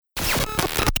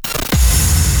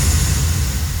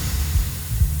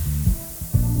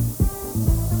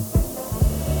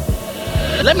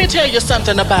Let me tell you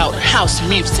something about house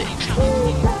music.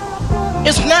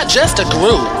 It's not just a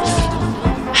groove.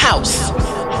 House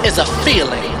is a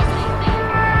feeling.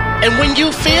 And when you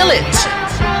feel it,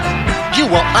 you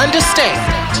will understand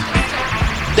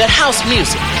that house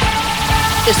music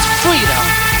is freedom.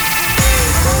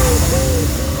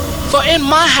 For in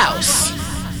my house,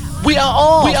 we are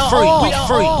all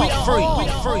free.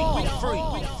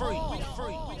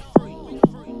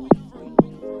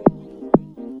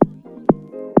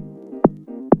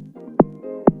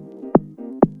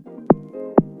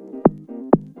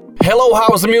 Hello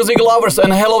house music lovers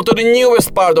and hello to the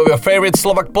newest part of your favorite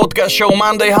Slovak podcast show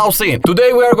Monday Housin.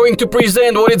 Today we are going to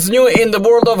present what is new in the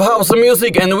world of house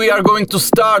music, and we are going to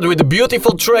start with a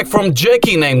beautiful track from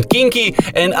Jackie named Kinky,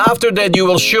 and after that you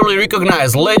will surely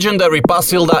recognize legendary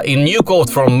Pasilda in new code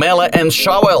from Mele and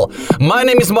Shawel. My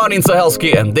name is Martin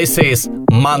Cehelsky and this is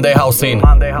Monday Housin.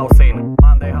 Monday Housin.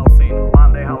 Monday Housin.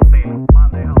 Monday Housin.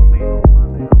 Monday Housin.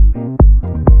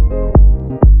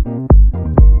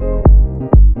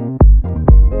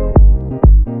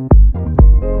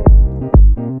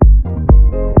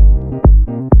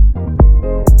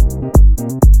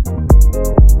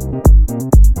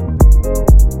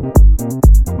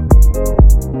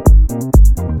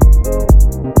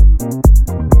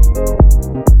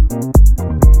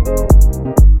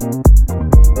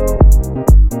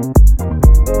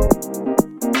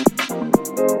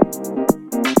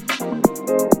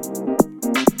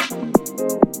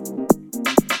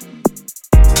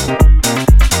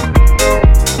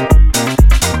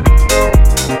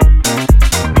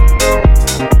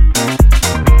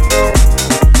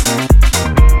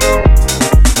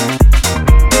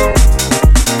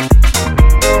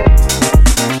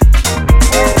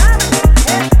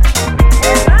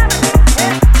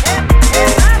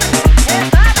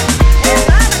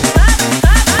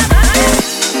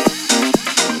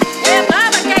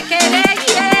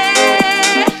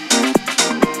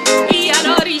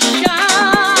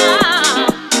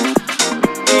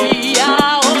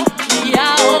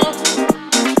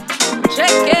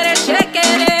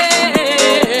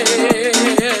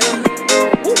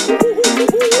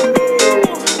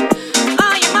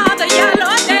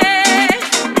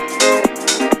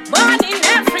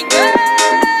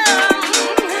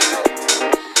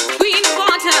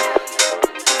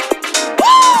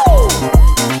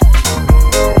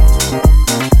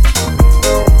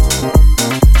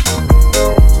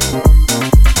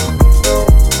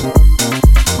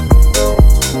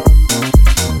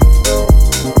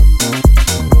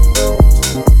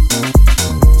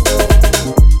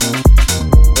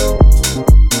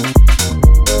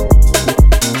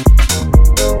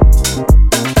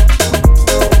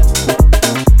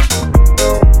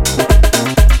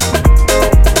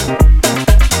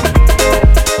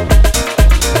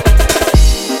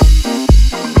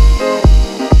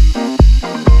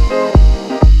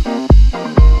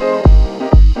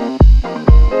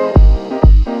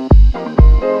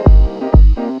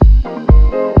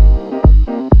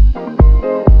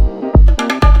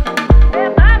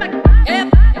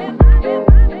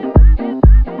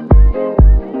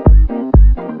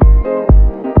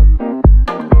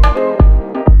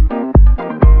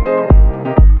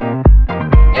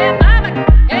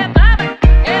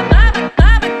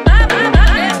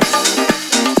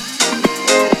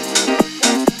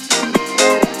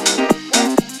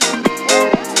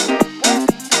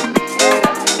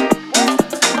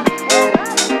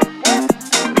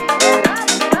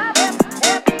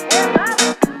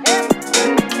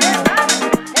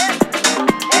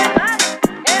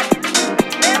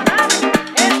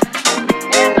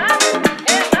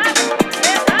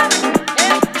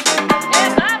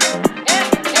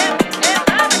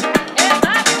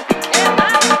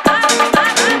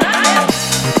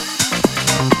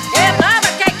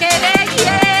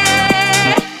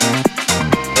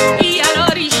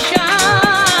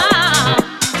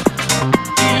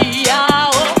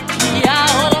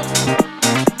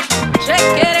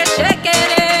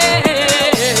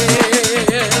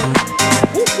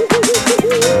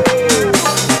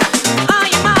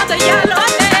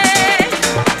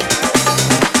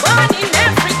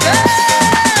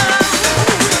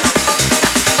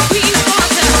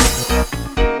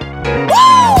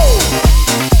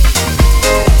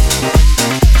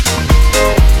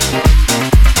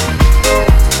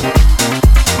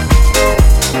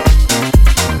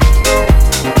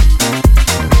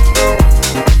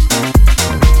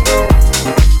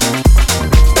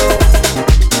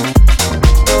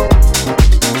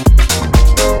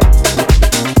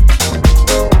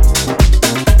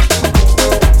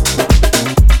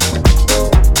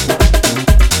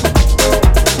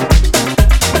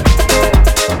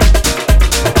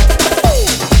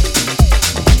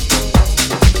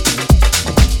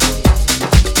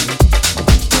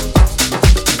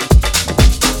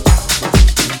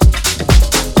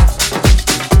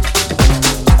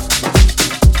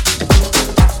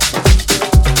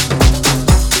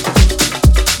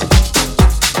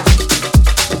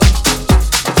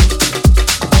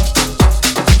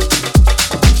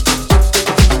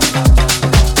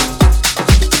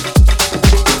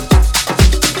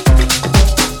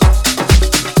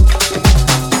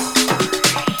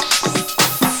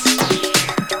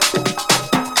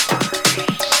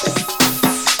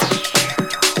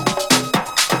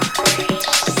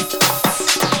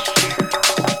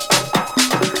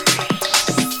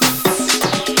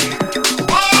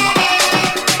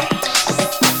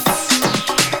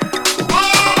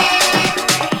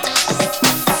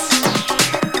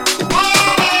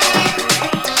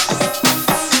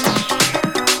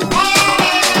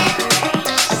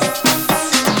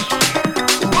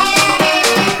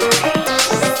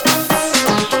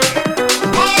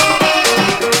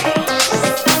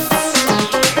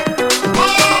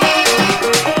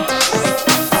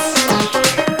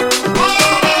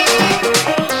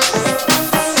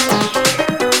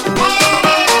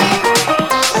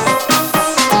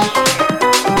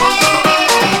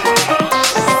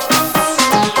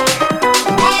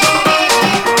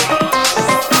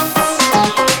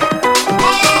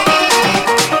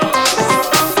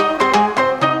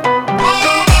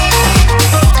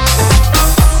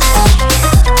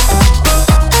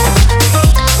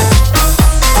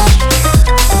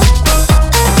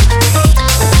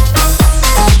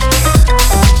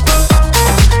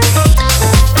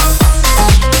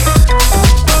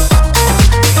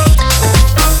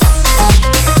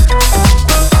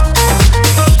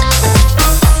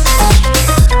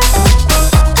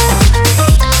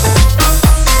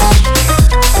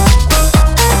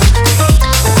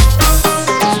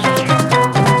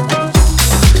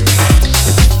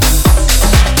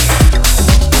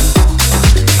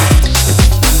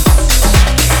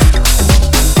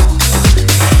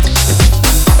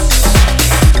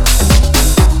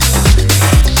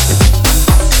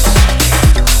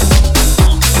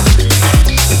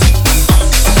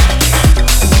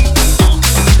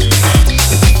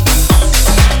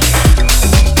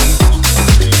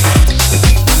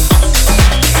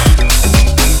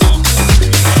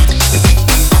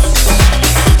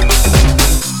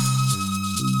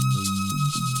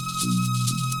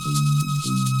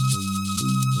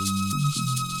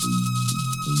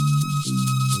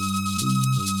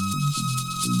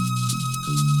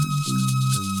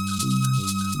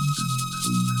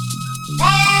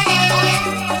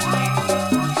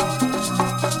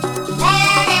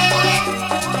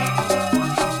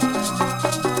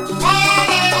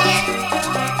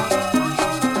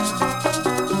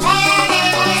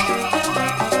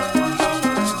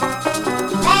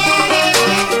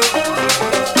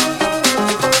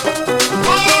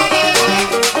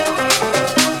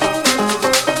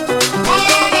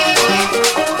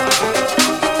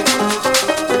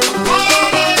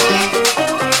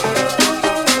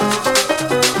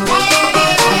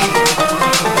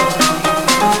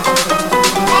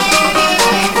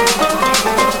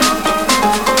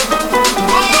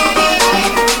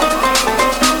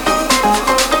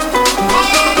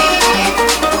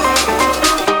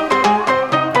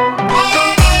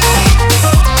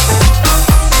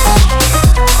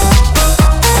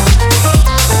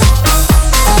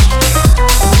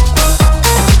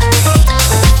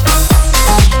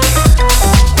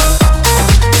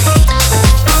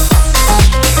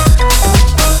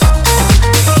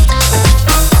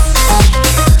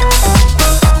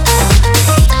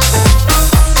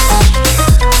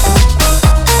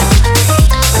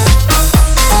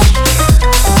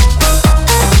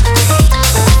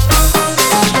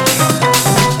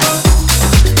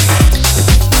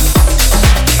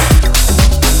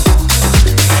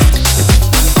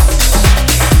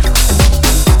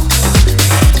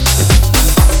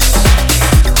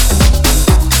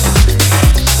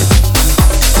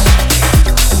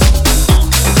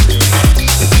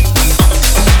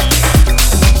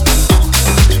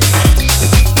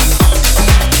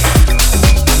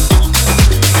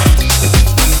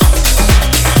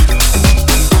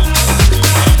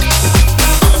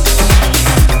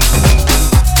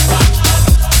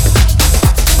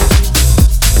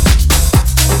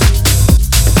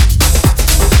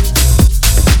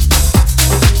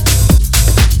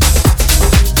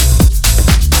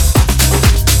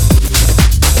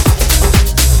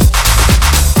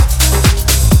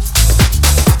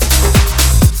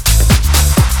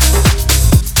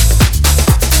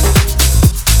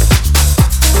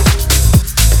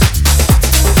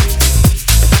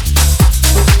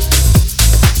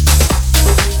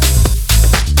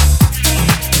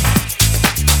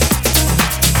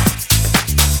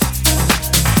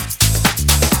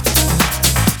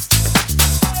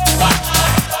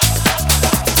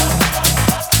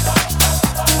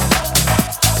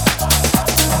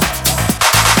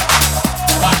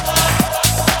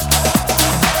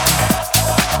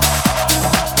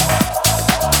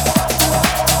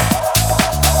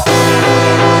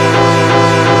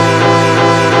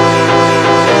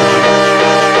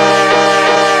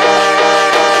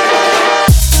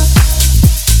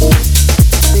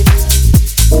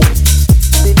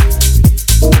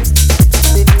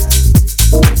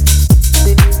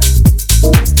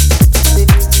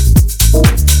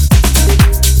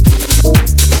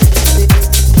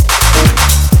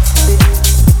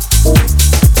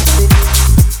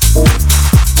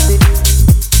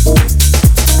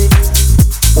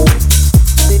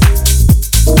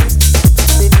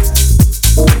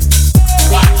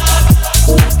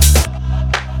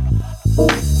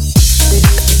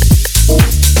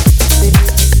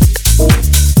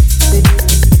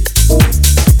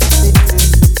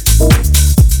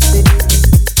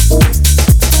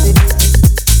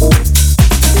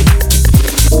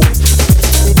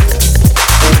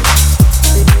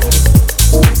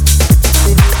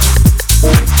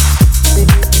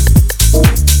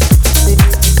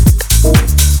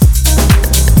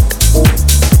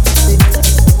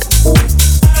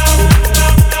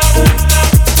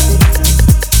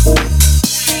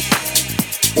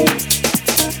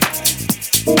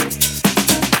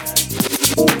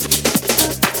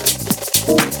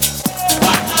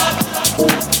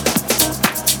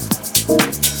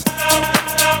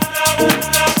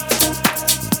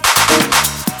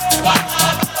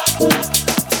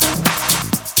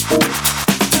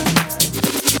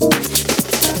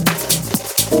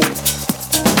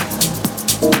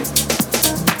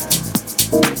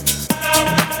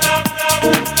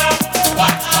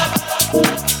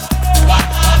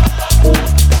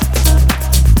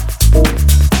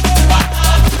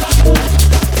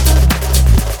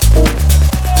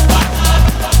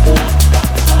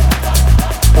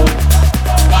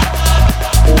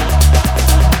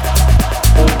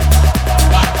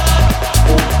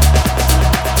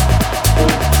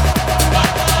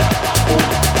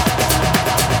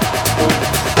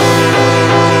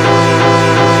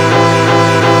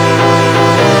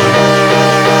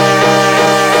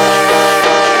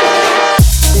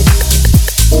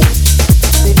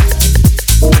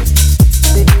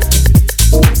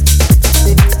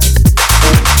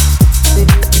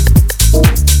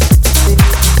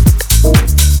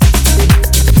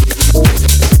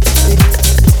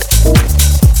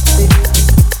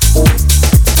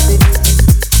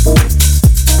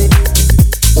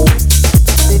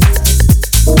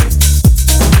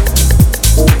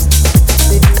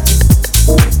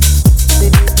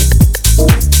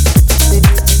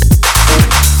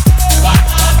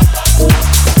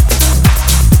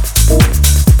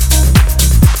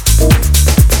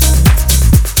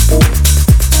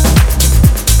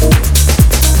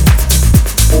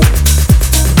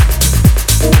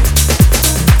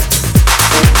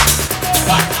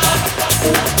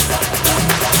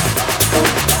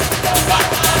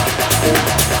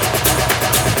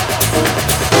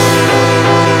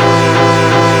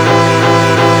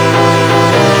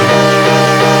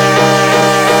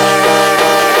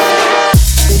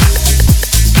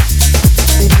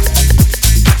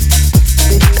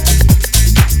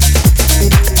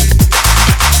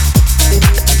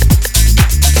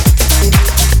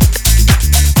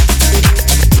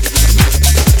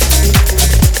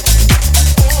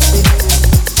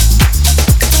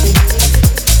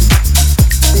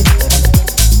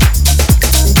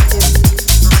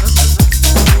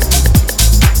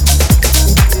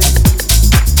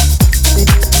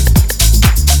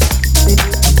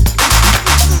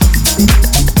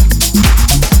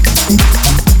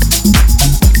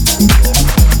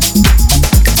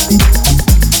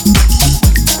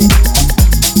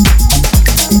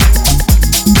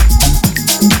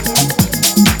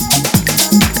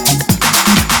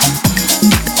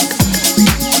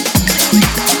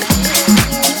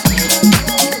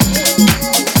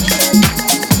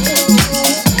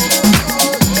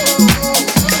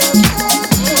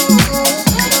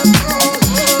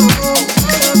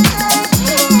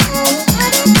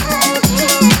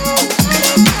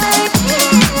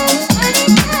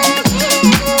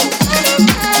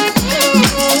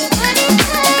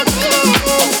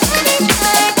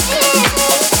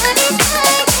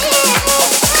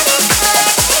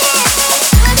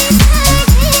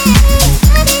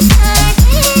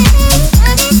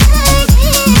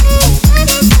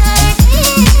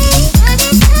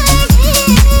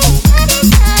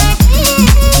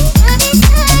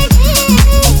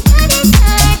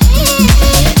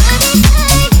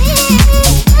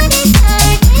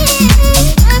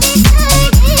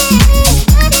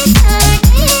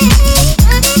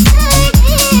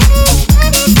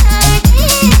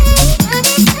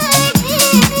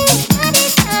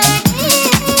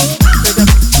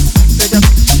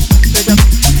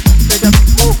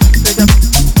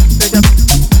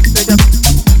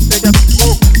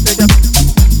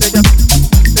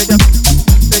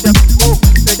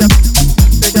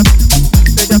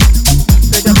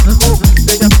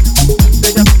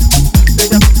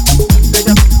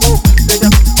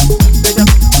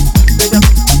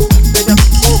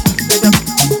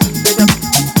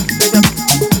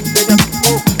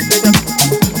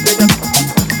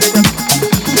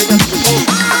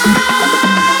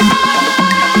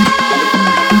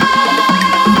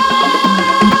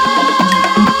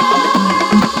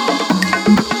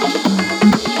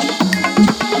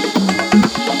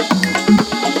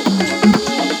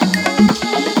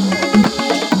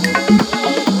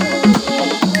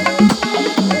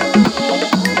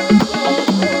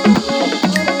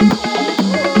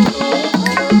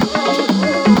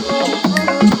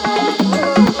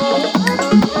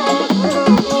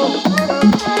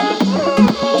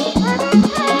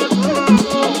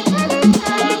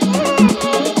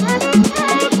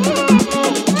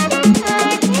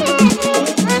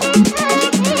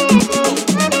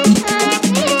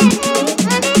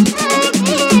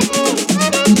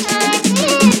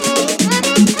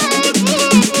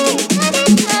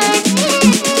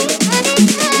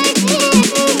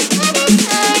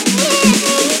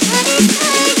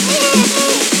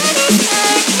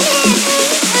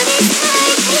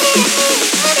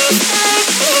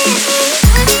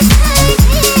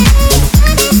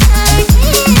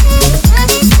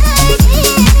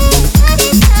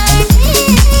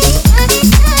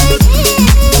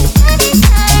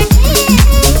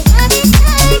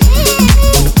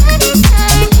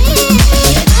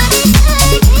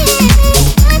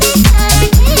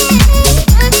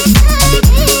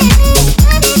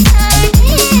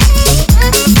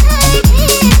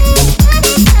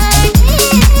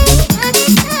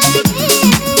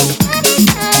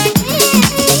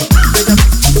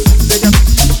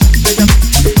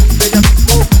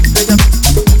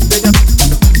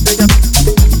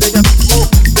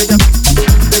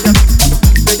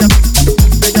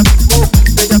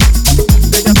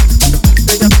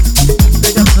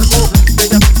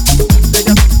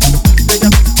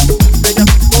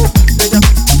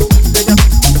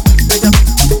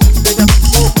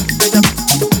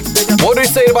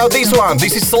 about this one?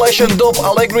 This is Slash and Dop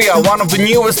Allegria, one of the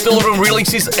newest Stillroom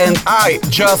releases, and I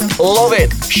just love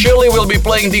it. Surely we'll be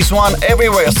playing this one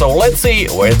everywhere, so let's see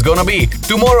where it's gonna be.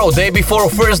 Tomorrow, day before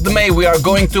 1st May, we are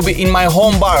going to be in my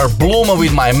home bar, Bloom,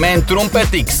 with my man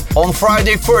Trumpetix. On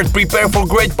Friday 3rd, prepare for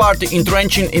great party in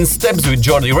Trenčín in Steps with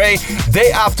Jordi Ray. Day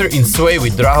after in Sway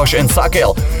with Drahoš and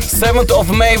Sakel. 7th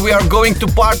of May, we are going to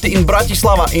party in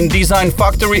Bratislava in Design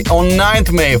Factory. On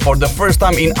 9th May, for the first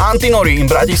time in Antinori in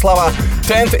Bratislava.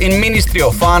 10th in Ministry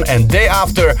of Fun, and day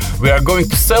after we are going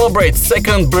to celebrate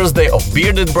 2nd birthday of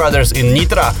Bearded Brothers in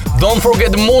Nitra. Don't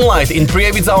forget Moonlight in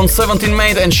Prievidza on 17th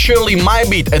May, and surely My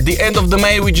Beat at the end of the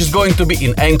May, which is going to be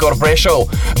in Encore Prešov.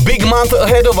 Big month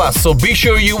ahead of us, so be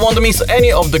sure you won't miss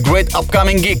any of the great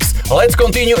upcoming gigs. Let's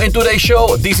continue in today's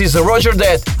show. This is Roger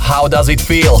Dead. How does it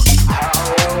feel?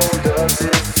 How does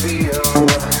it feel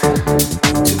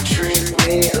to treat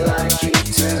me like you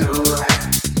do?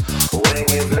 When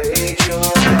you laid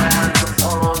your hands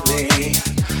upon me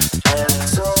and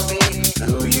told me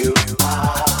who you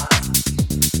are,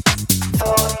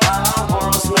 thought I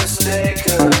was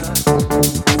mistaken.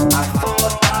 I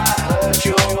thought I heard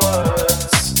your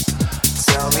words.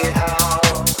 Tell me how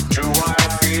do I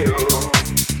feel?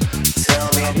 Tell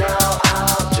me now,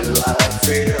 how do I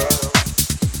feel?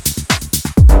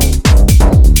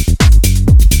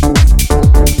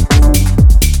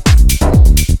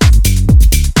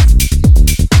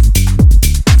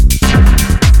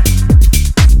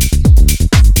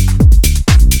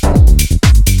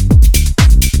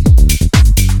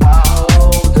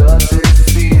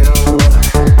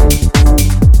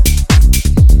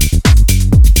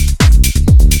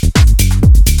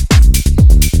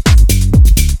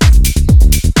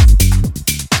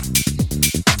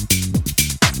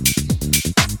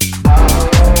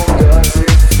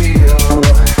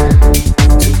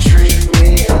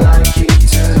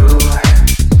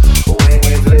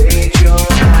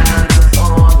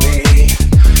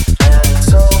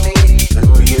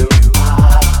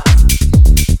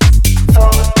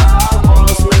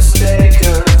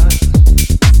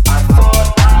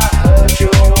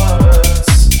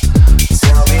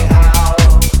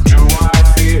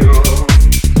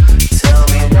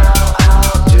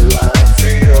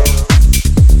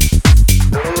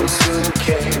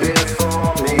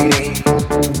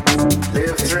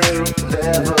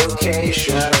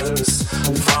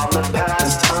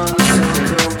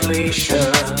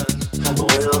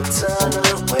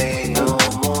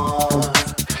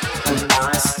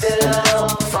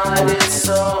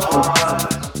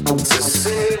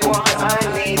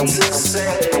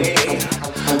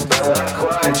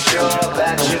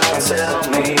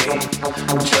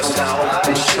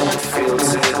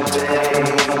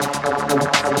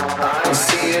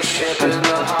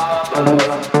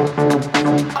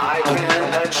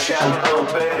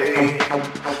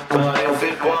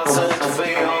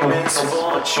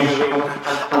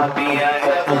 I'd be a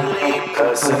heavenly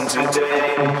person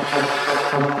today.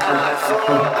 I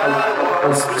thought I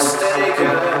was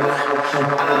mistaken.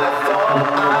 I thought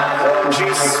I heard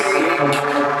you speak.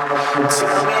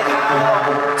 Tell me how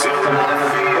do I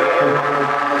feel?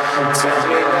 Tell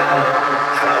me now,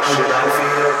 how should I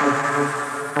feel?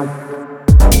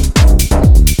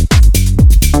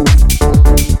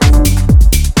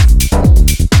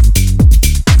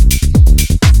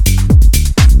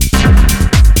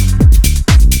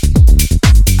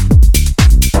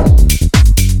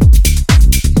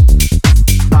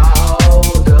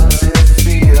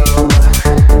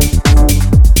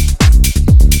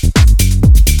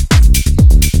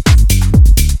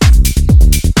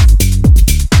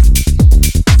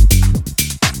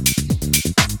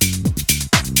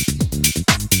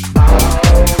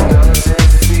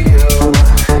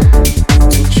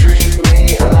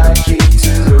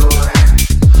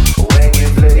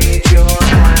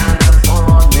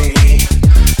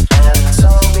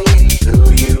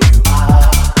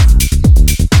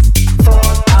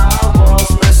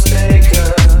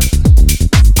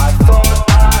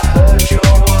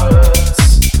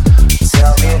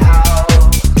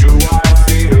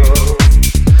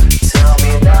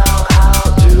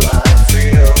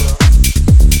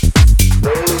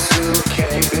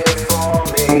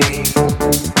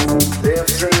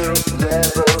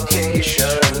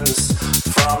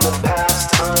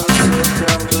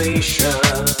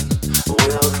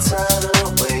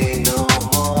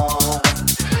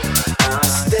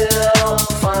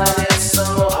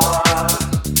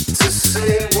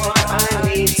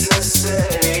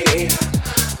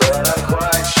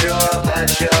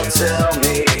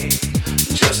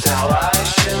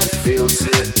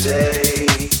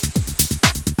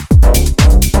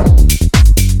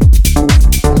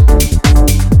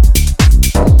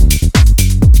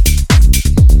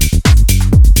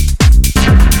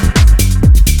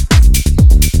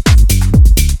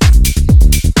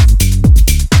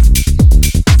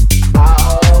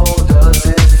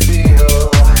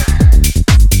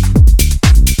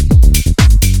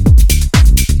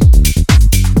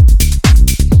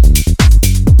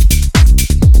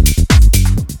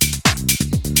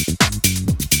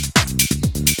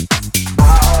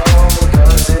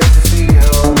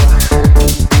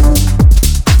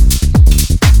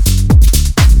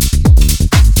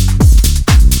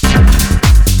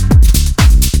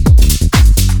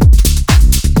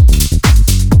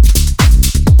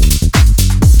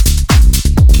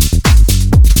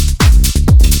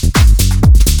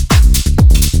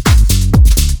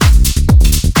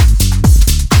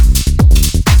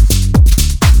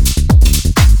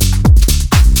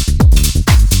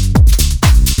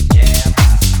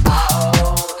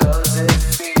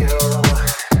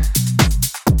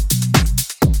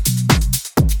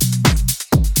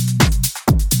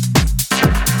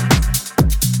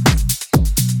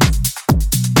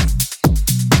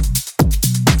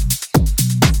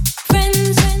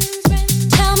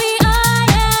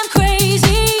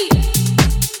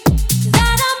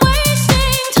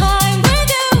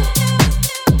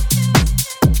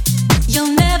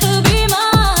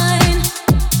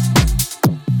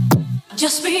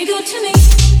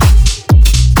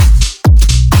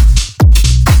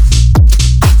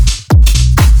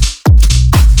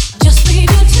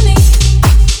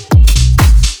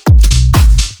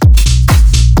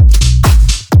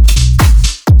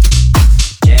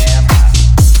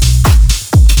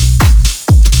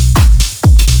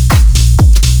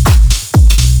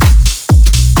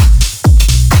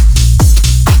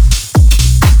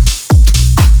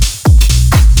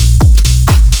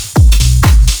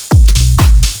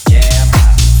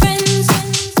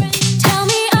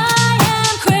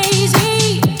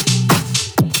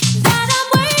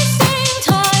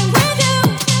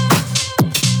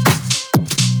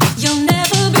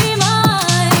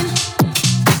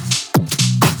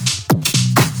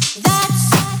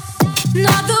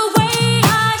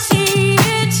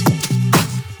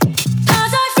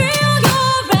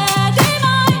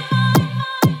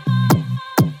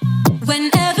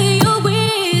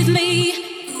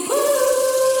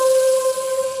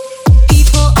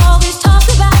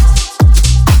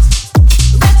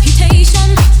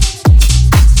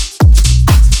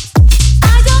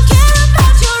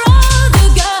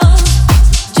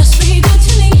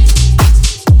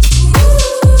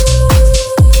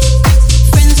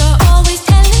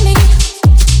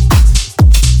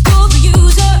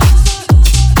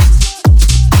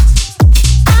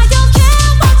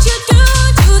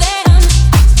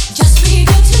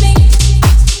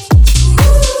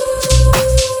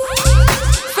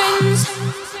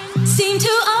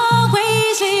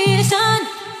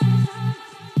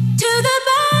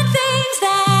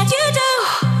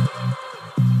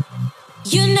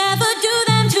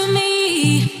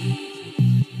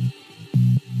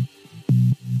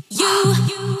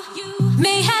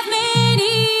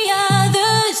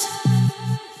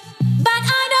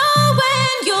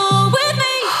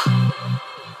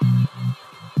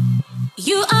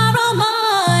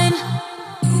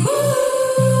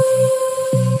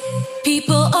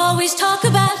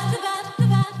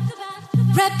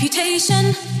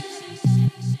 reputation.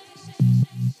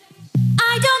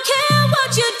 I don't care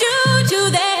what you do to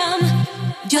them,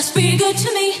 just be good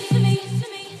to me.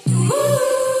 Ooh.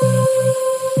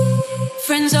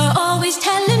 Friends are always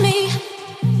telling me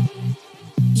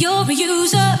you're a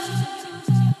user.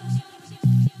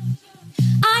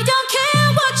 I don't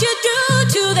care what you do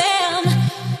to them,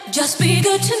 just be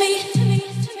good to me.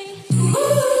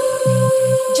 Ooh.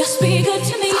 Just be good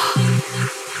to me.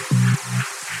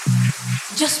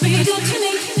 Just be good to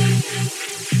me.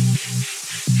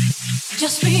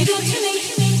 Just be good to me.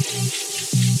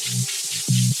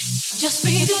 Just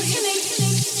be good to me.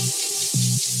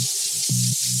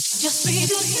 Just be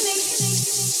good to me.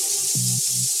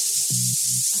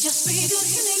 Just be good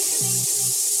to me.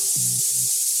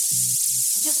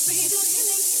 Just be good to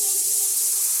me.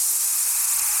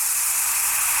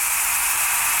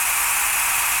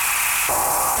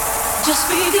 Just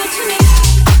be good to me.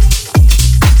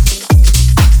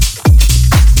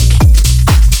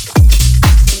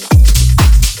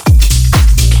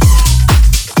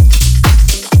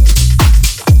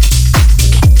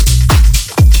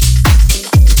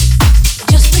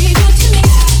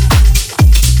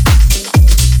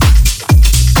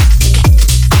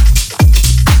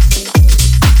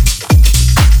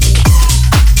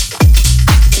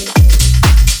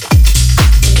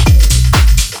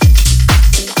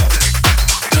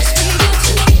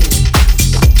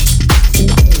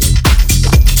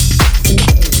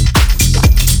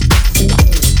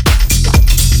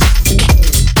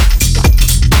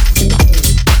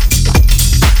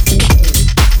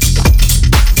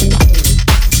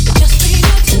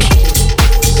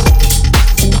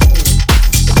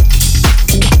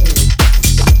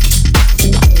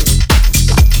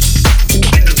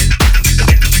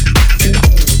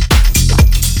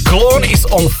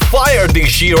 On fire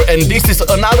this year, and this is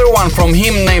another one from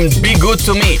him named Be Good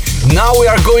To Me. Now we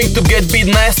are going to get bit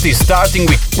nasty, starting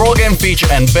with Prog and Fitch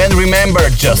and Ben Remember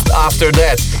just after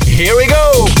that. Here we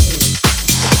go!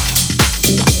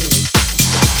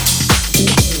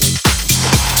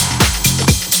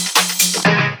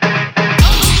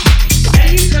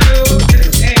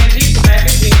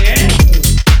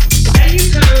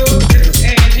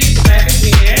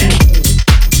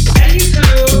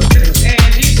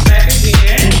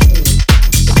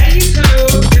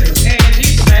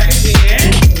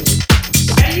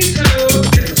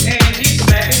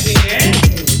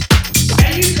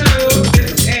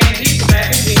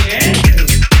 Yeah.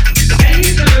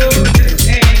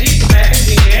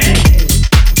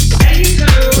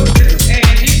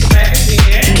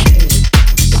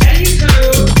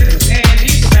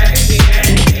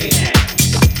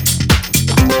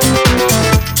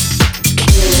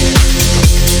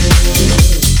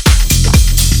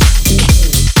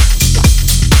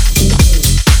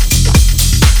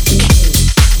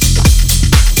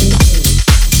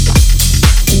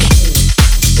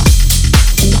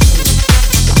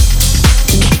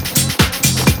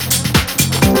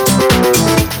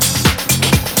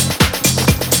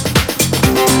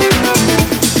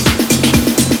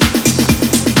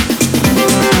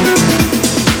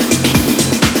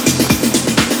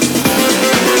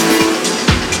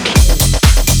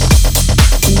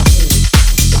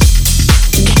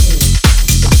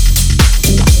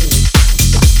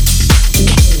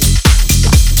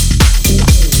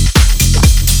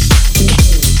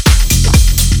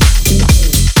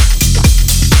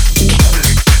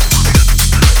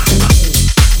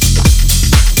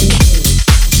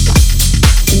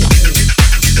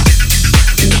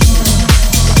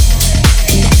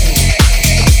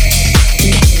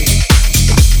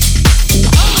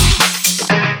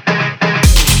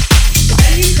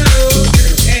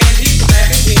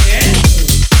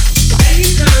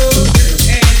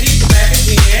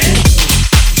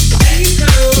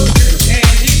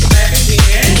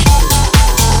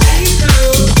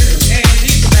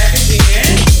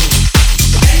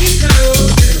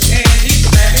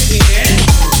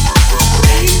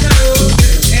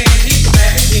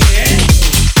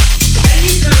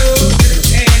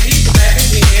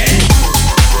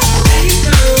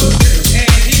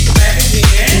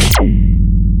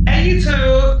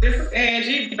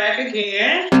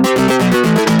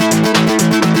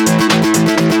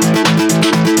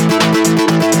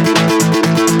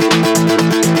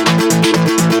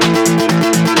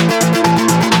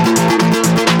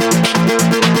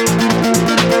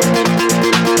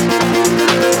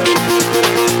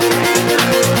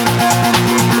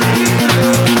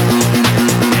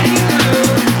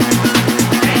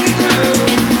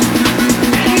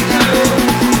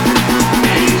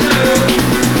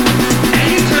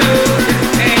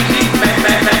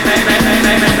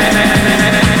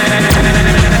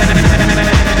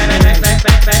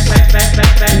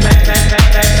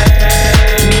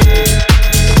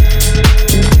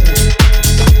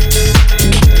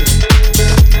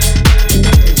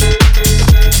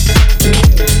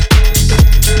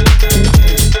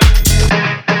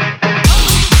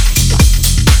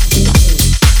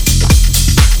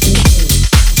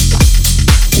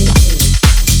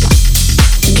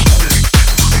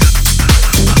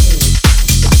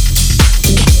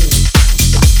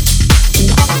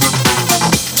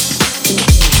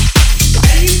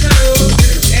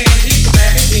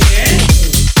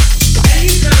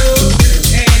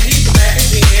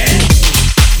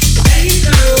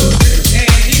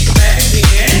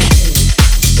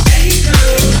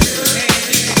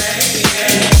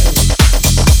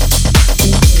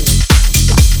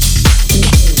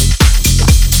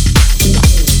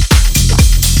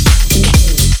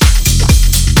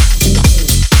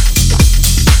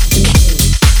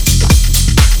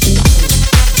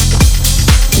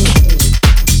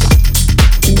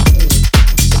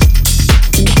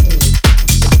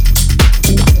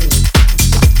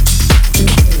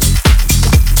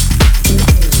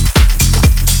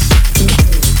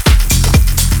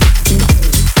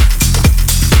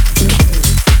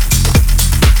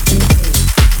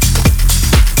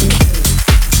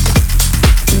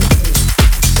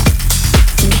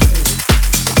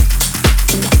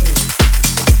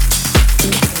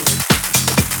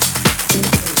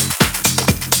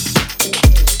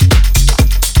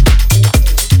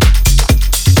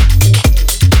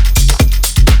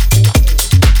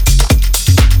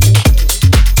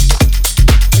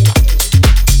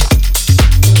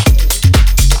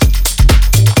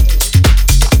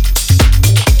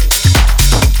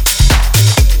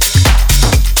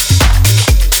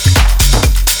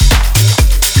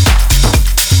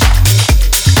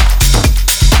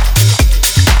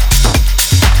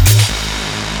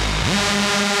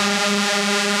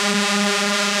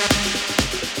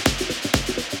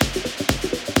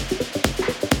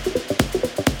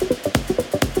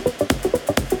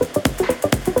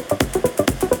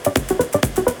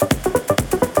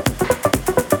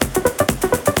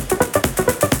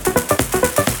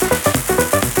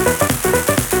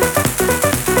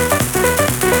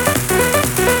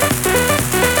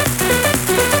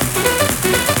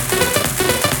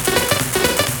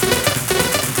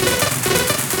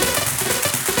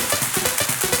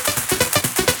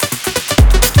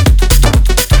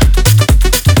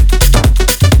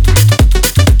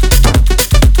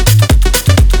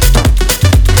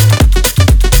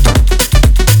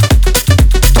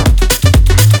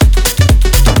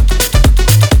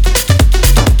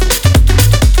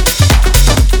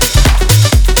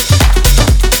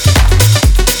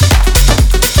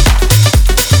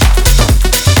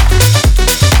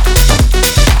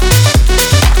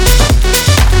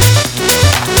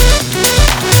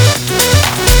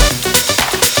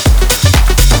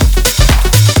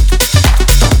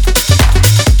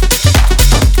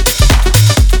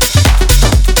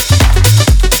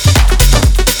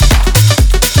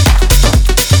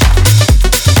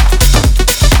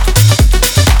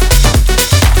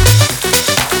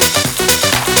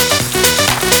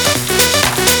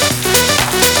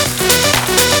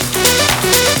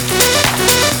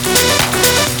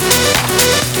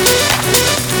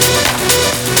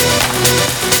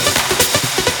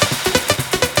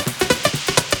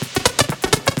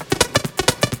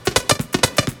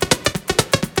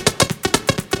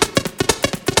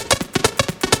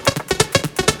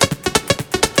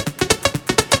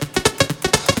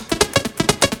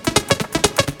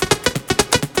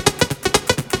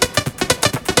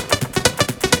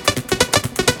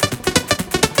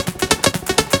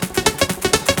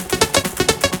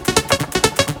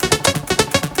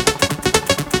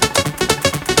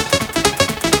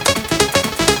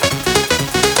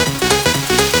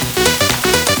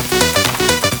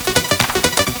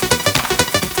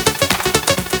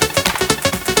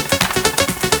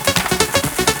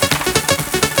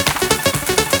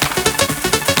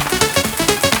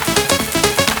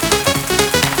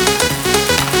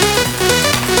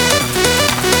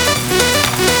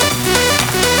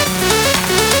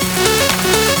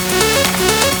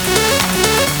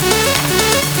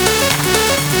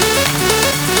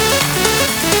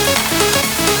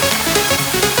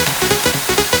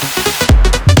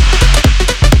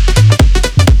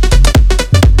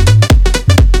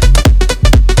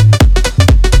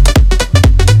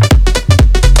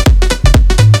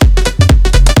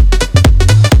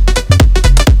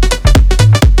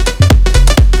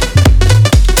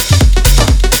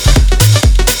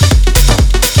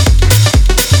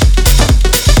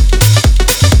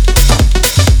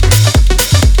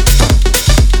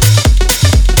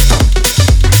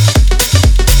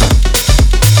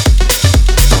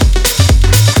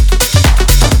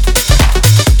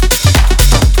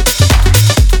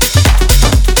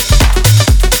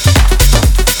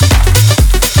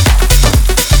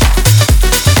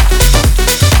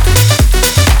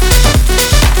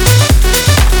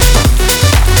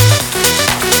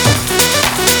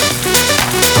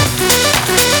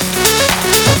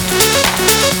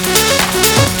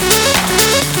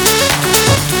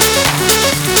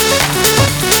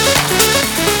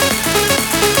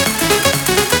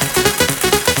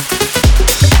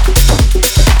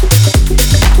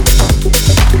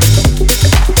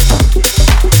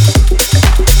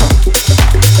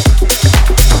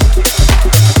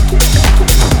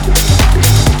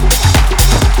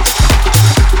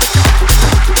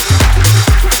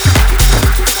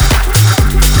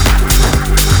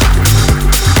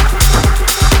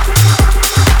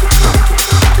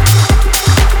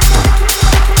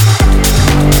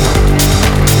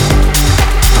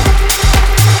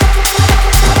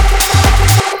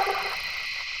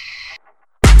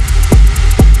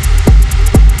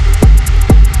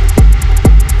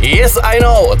 Yes, I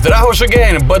know, Drahoš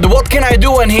again, but what can I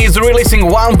do when he is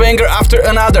releasing one banger after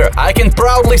another? I can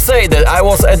proudly say that I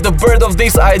was at the birth of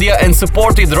this idea and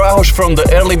supported Drahoš from the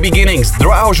early beginnings.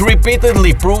 Drahoš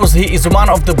repeatedly proves he is one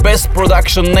of the best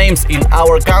production names in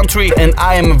our country, and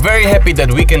I am very happy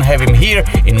that we can have him here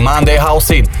in Monday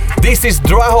Housin. This is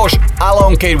Drahoš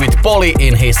along with Polly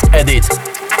in his edit.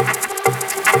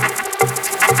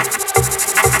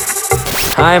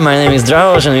 Hi, my name is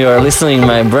Drahoš and you are listening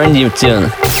my brand new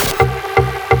tune.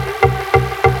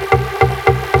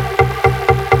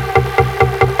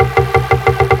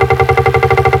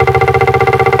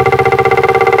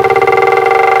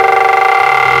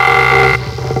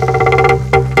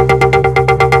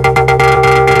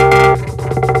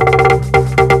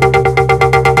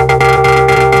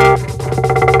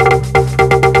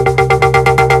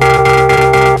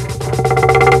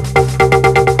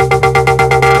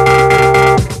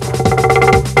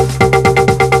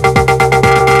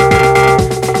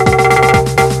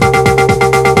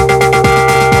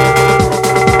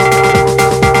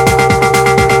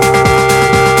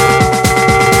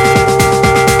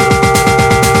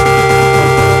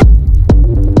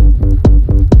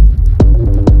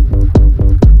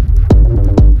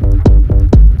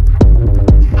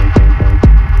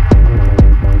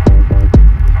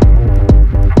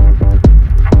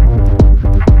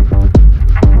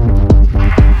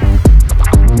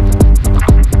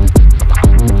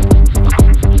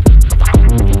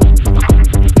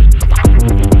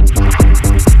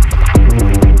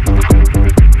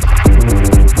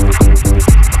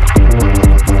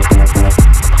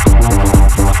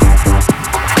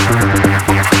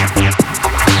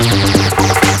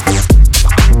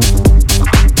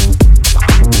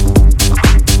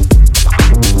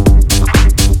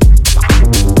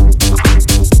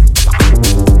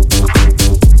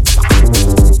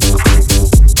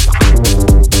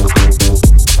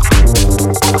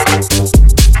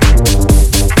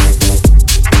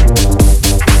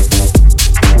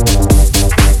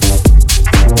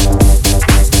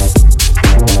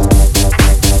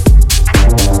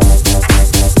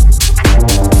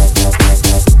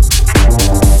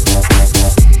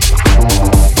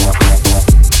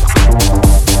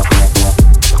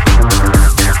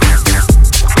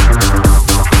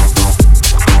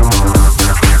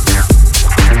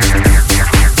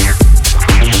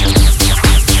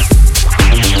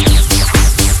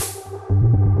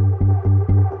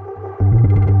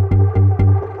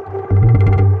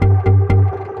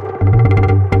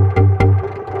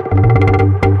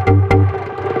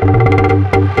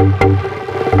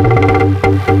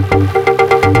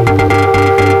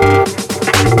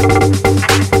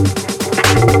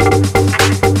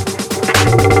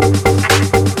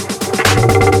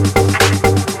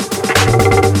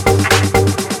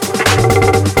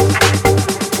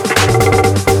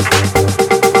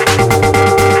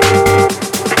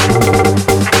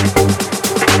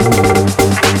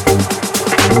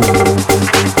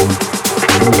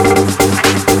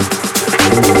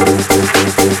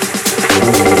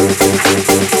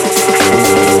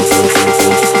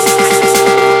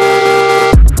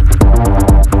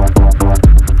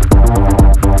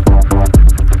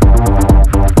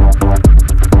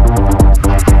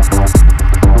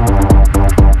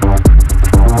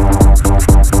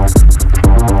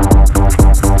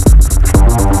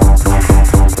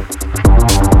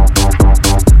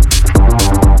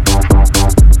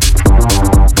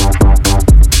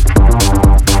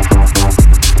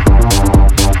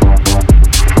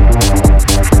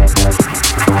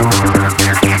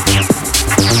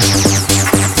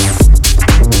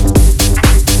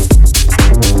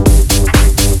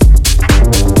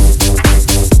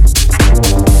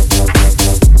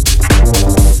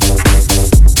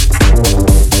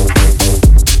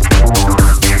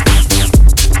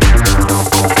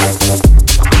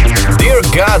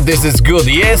 This is good,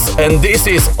 yes, and this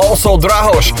is also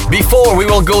Drahoš. Before we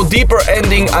will go deeper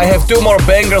ending, I have two more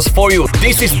bangers for you.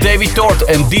 This is David Tort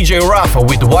and DJ Ruff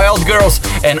with Wild Girls,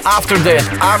 and after that,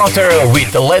 Arno Terrell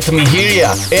with Let Me Hear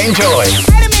Ya. Enjoy!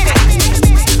 Wait a minute.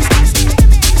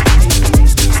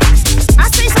 I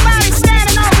see somebody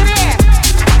standing over there.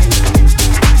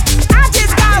 I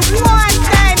just got one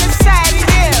thing to say to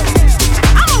you.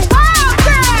 I'm a wild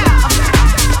girl.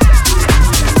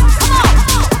 Come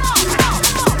on.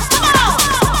 Come on.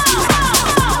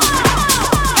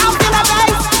 Y'all feel that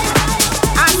bass?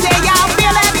 I said y'all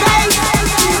feel that bass?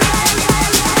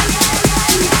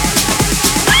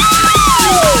 Woo!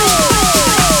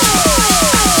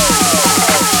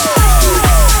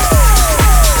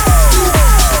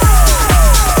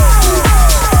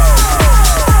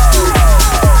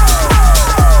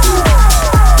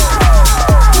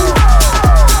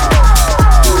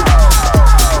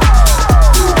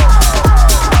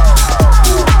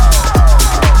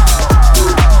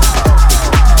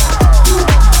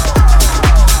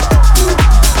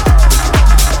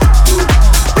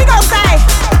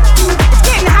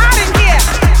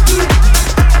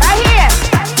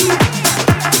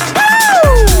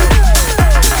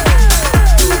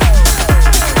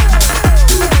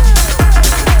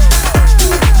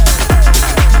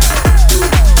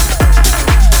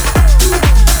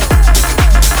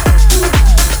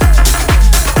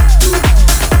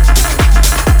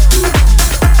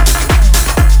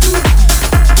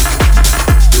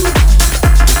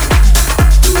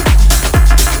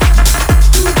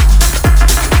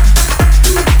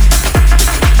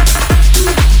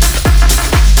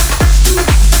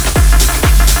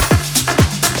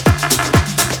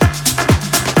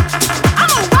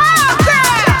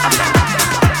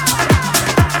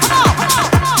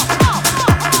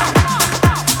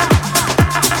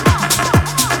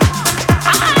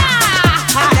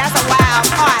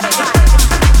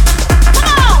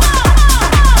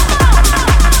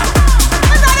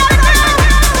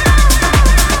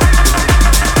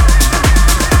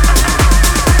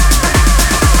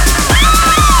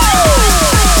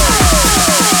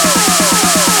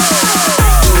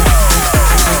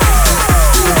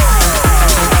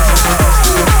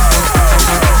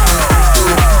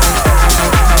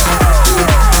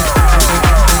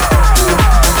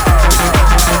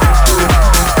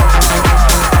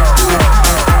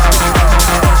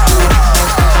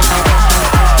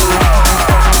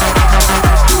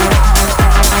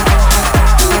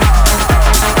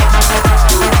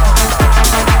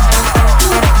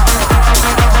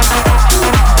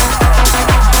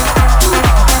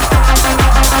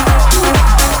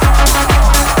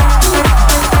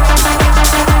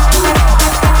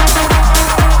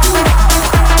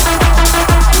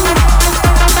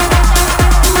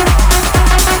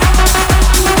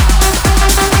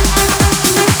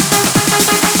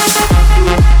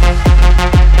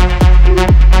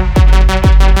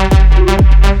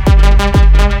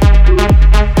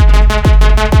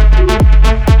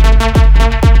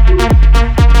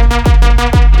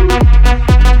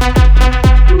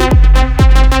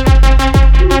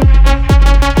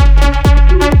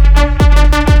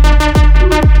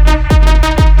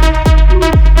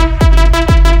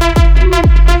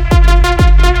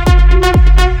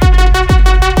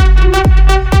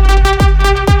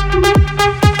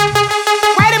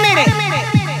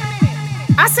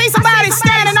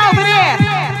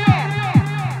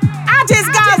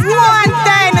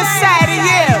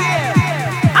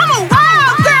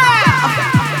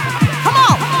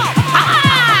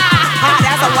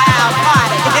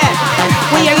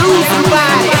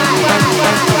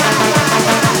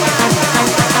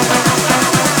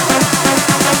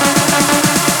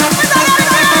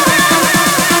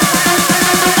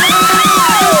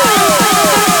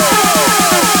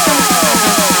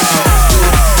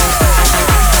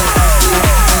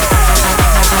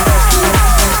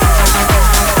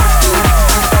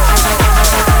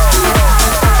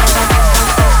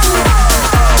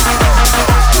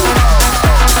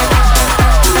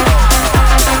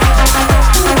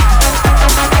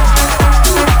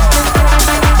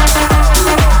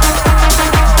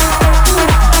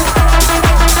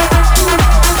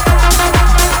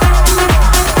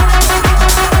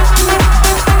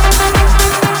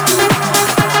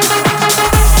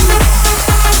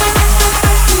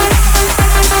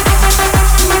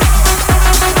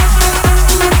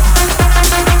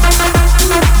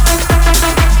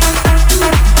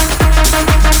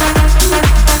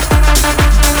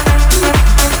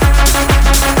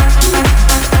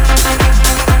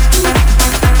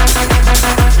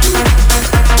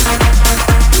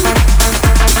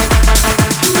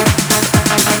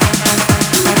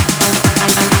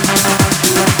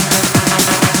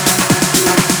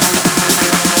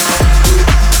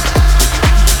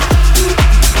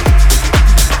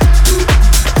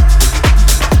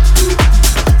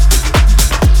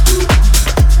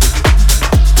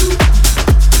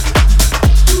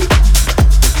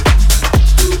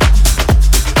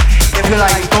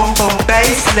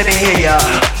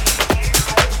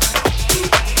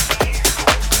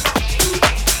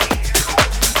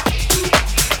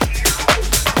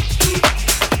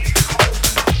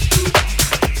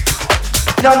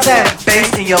 know what I'm saying?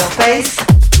 Bass in your face.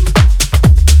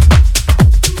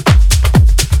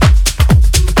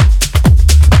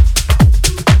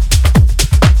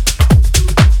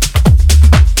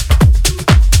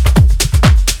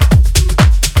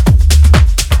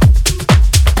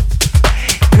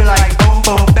 You like boom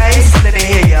boom bass? Let me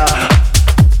hear ya.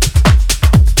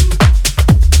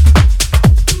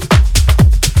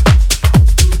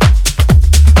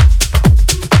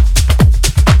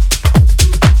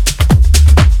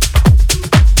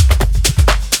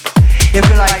 If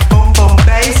you like boom boom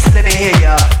bass, let me hear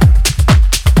ya.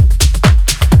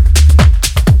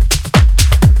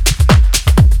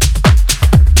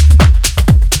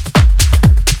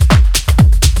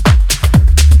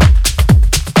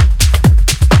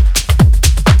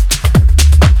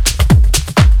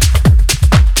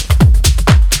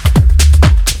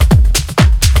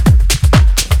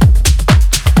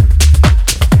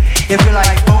 If you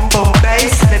like boom boom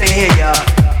bass, let me hear ya.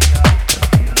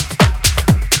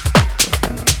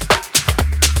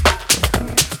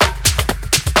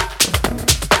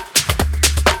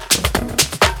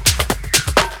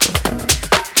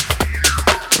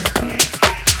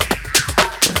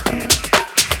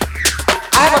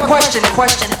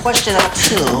 Question number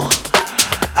two.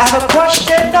 I have a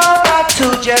question number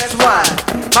two, just one.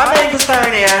 My main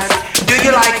concern is, do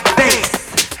you like bass?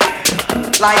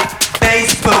 Like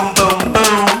bass, boom, boom,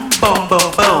 boom, boom,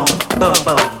 boom, boom, boom,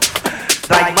 boom.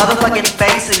 Like motherfucking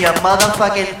bass in your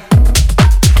motherfucking.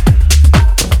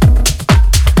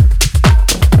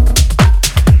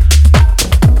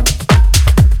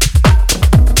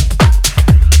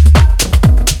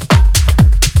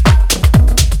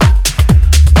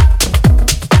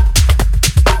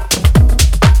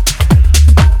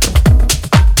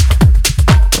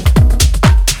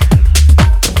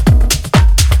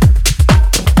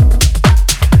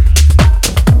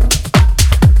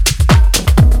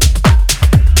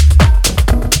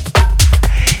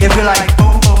 If you like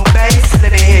boom boom bass,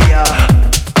 let me hear ya.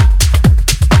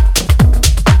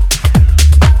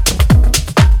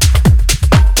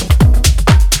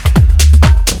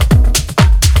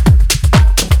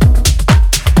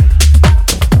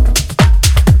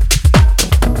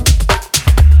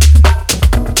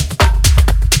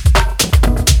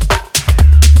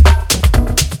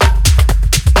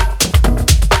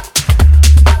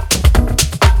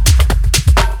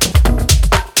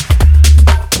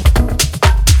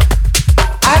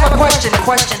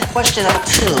 Question number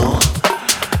two.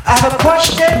 I have a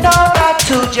question number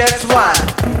two, just one.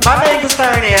 My main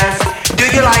concern is, do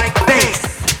you like bass?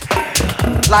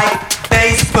 Like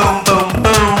bass, boom, boom,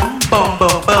 boom, boom,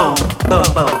 boom, boom, boom,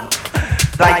 boom.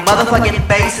 Like motherfucking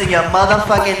bass in your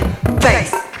motherfucking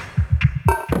face.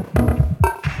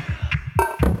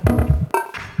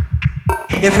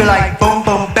 If you like boom,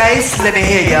 boom, bass, let me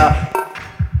hear ya.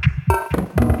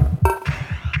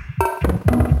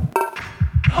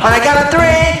 On I got a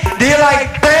three, do you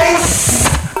like bass?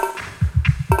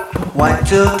 1,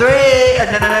 2, 3,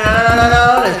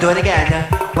 no, let's do it again.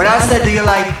 When I said do you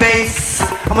like bass,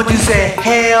 I want you to say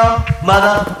hell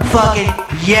motherfucking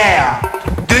yeah.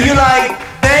 Do you like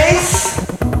bass?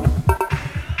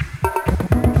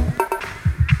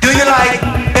 Do you like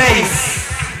bass?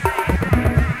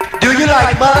 Do you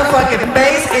like motherfucking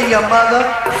bass in your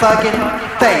motherfucking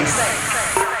face?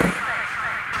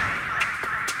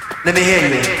 Let me hear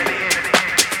you.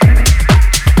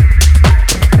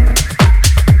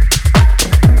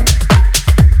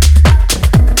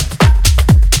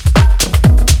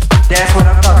 That's what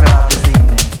I'm talking about this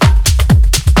evening.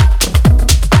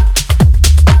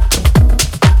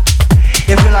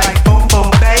 If you like boom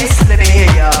boom bass, let me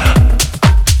hear ya.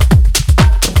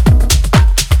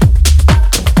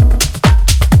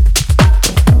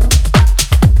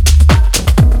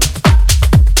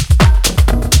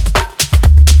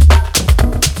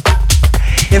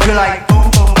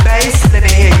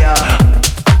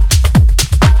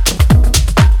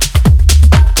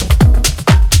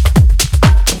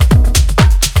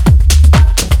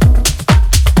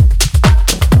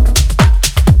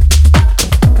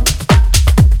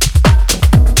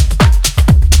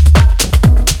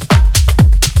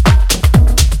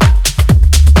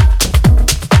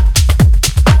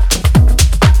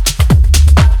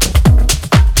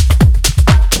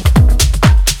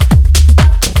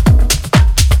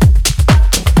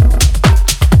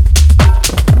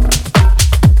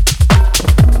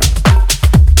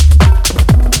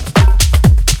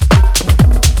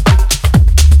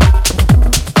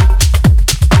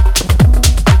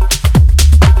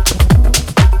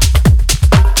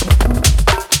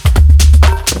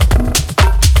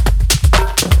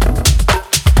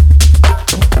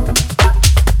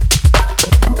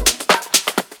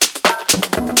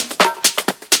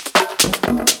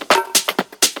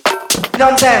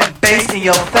 in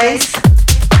your face.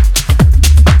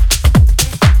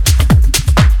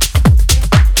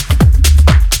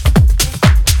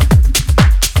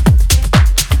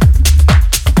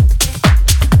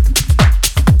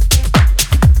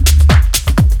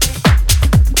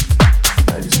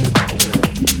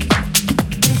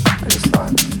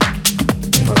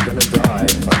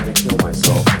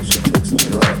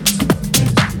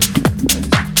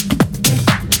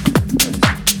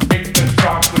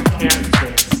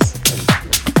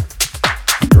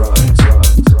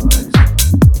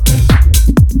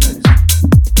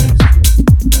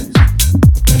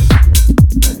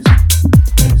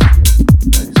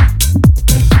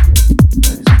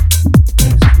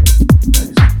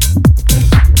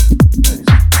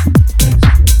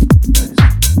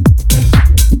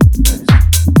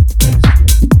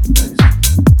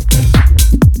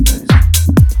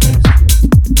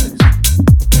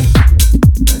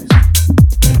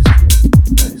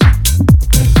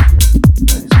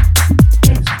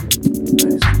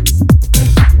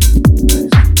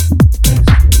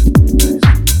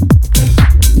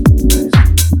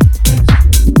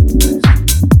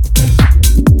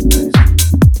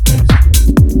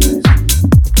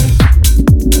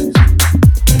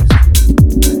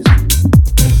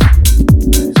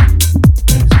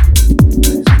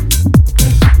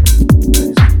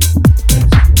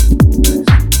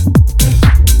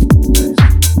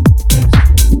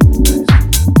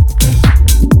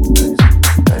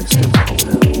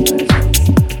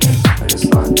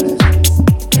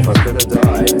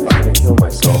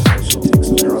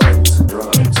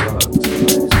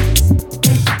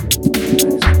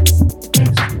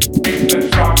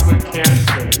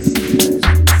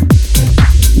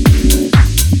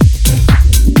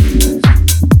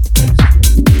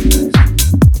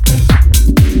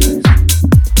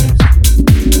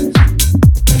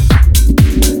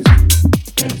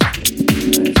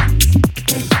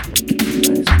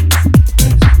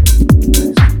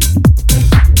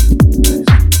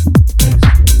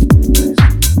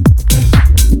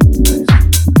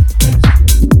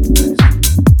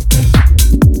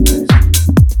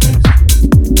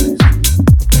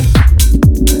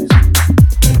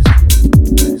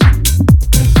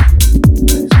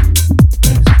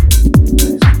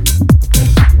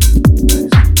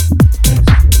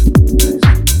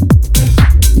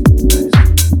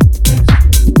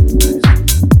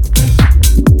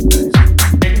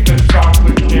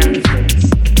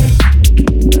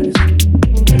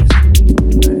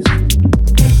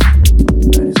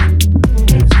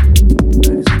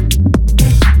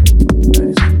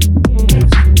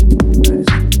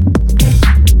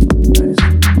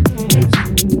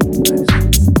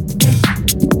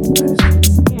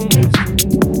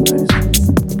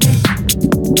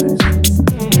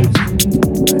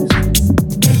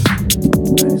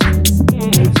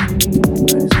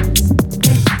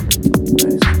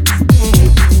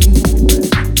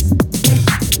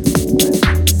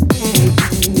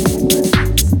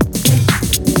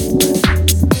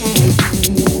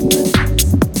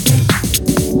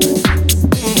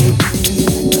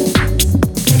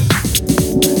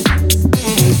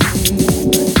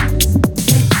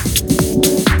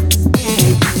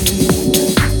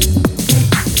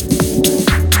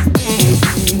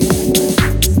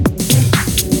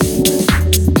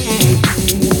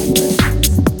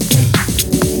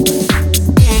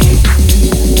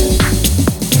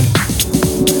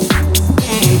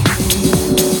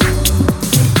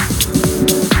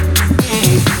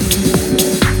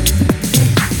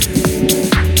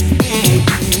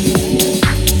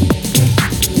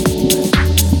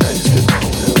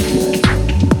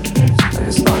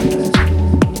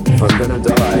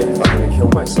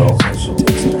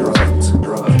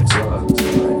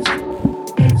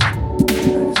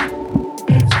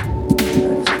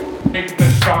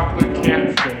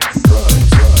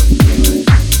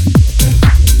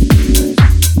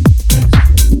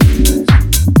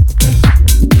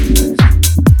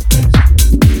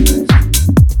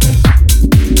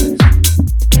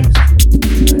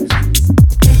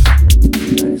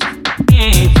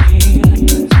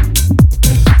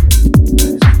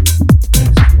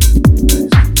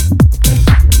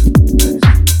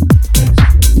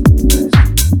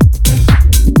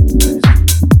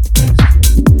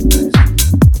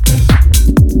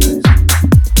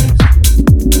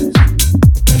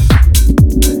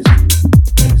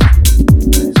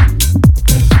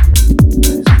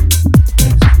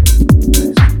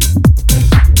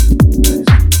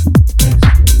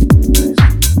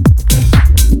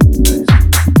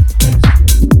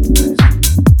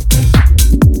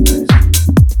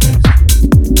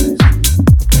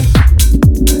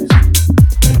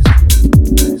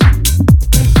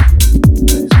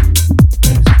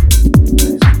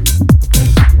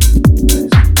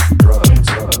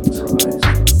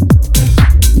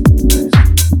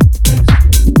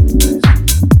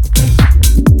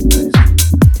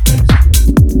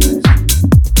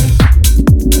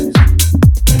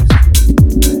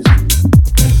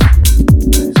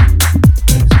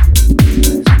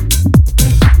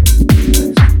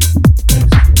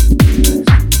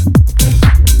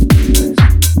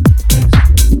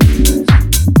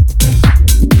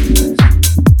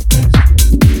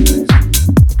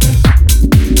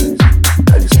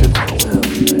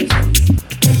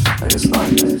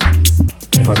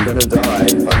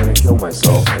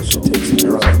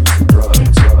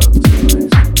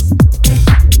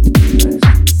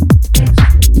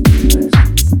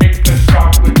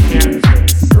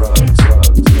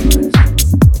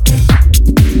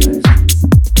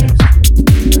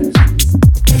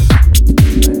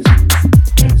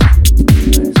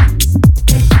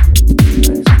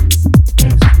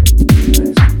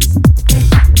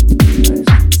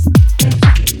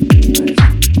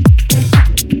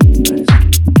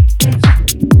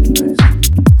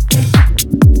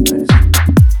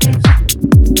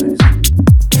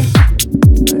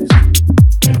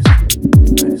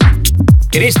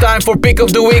 It is time for Pick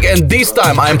of the Week, and this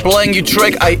time I'm playing you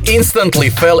track I instantly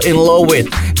fell in love with.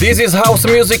 This is house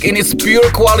music in its pure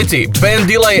quality. Ben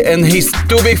Delay and his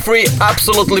To Be Free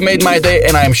absolutely made my day,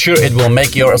 and I'm sure it will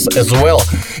make yours as well.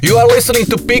 You are listening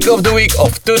to Pick of the Week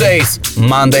of today's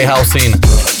Monday Housin'.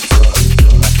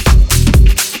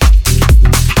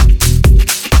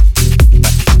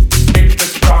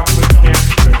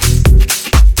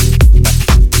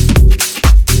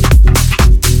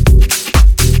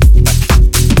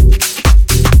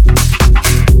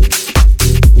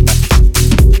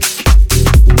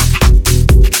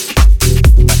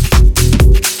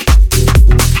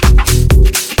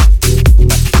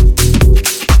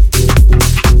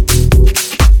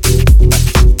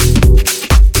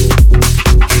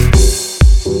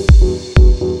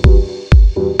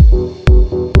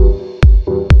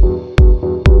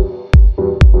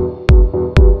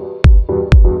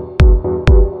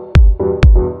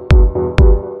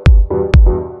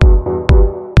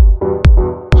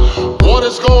 What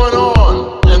is going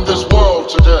on in this world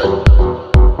today?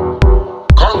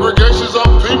 Congregations of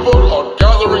people are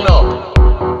gathering up.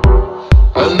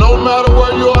 And no matter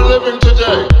where you are living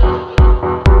today,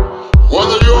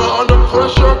 whether you are under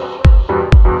pressure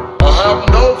or have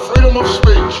no freedom of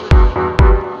speech,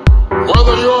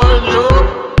 whether you are in Europe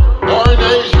or in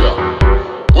Asia,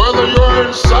 whether you are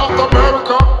in South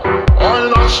America or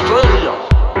in Australia,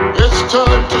 it's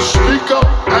time to speak up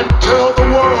and tell the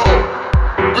world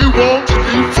we want to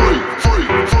be free, free,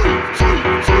 free, free,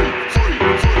 free, free,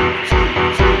 free, free,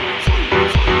 free.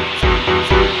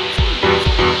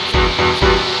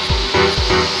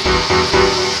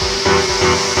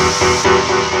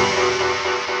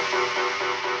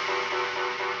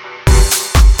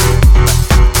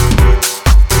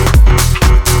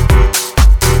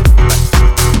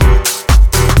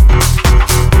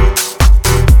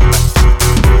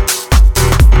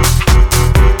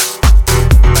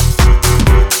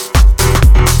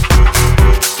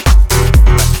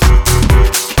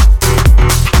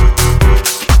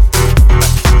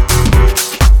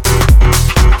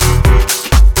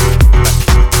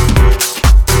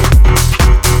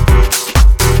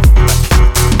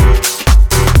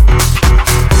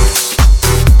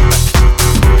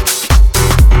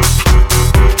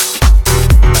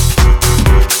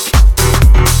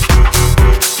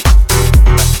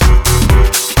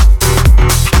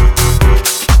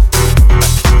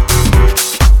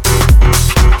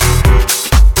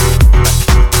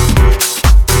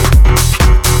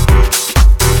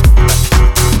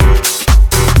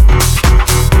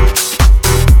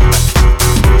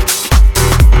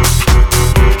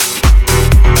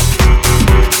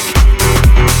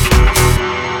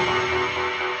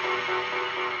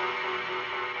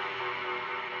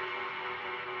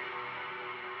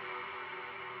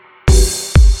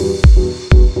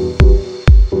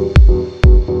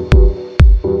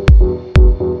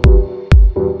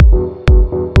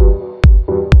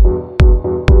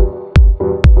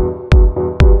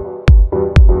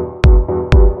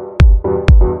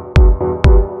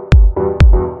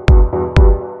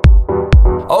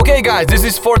 Okay guys, this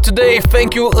is for today.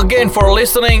 Thank you again for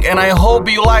listening, and I hope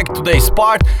you liked today's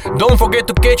part. Don't forget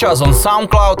to catch us on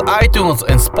SoundCloud, iTunes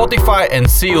and Spotify, and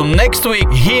see you next week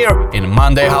here in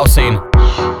Monday Housin'.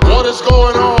 What is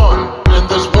going on in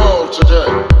this world today?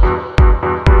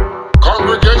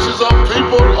 Congregations of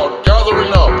people are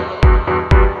gathering up.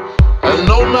 And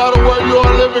no matter where you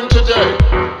are living today,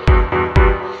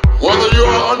 whether you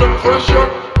are under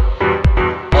pressure